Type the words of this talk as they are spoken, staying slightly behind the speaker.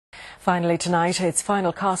Finally tonight, its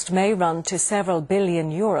final cost may run to several billion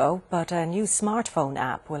euro, but a new smartphone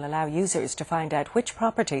app will allow users to find out which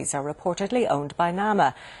properties are reportedly owned by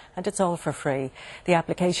Nama, and it's all for free. The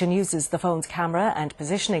application uses the phone's camera and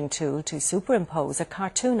positioning tool to superimpose a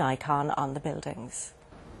cartoon icon on the buildings.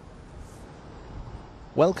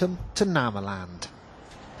 Welcome to Namaland,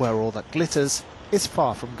 where all that glitters is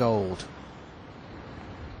far from gold.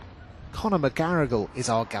 Conor McGarrigle is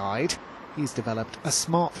our guide. He's developed a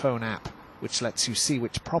smartphone app which lets you see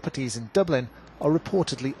which properties in Dublin are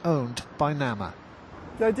reportedly owned by Nama.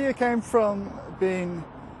 The idea came from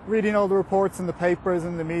reading all the reports in the papers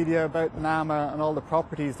and the media about Nama and all the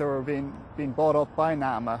properties that were being bought up by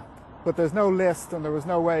Nama. But there's no list and there was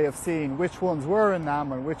no way of seeing which ones were in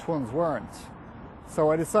Nama and which ones weren't. So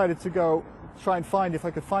I decided to go try and find if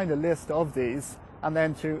I could find a list of these, and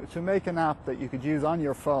then to make an app that you could use on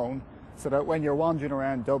your phone so that when you're wandering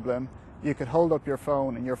around Dublin, you could hold up your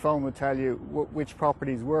phone and your phone would tell you which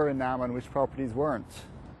properties were in Nama and which properties weren't.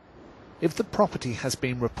 If the property has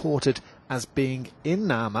been reported as being in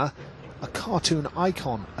Nama, a cartoon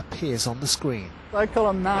icon appears on the screen. I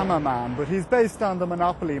call him Nama Man, but he's based on the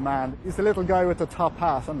Monopoly Man. He's the little guy with the top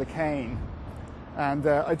hat and the cane. And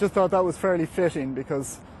I just thought that was fairly fitting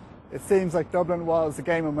because it seems like Dublin was a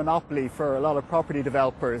game of Monopoly for a lot of property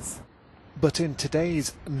developers. But in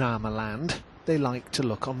today's Namaland, they like to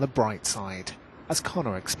look on the bright side, as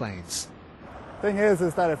Conor explains. Thing is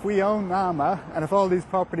that if we own Nama, and if all these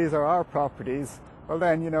properties are our properties, well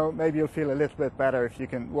then, maybe you'll feel a little bit better if you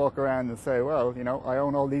can walk around and say, well, I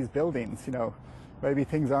own all these buildings, maybe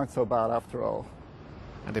things aren't so bad after all.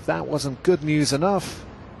 And if that wasn't good news enough,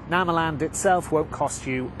 Namaland itself won't cost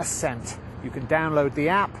you a cent. You can download the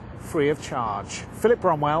app free of charge. Philip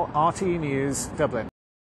Bromwell, RTE News, Dublin.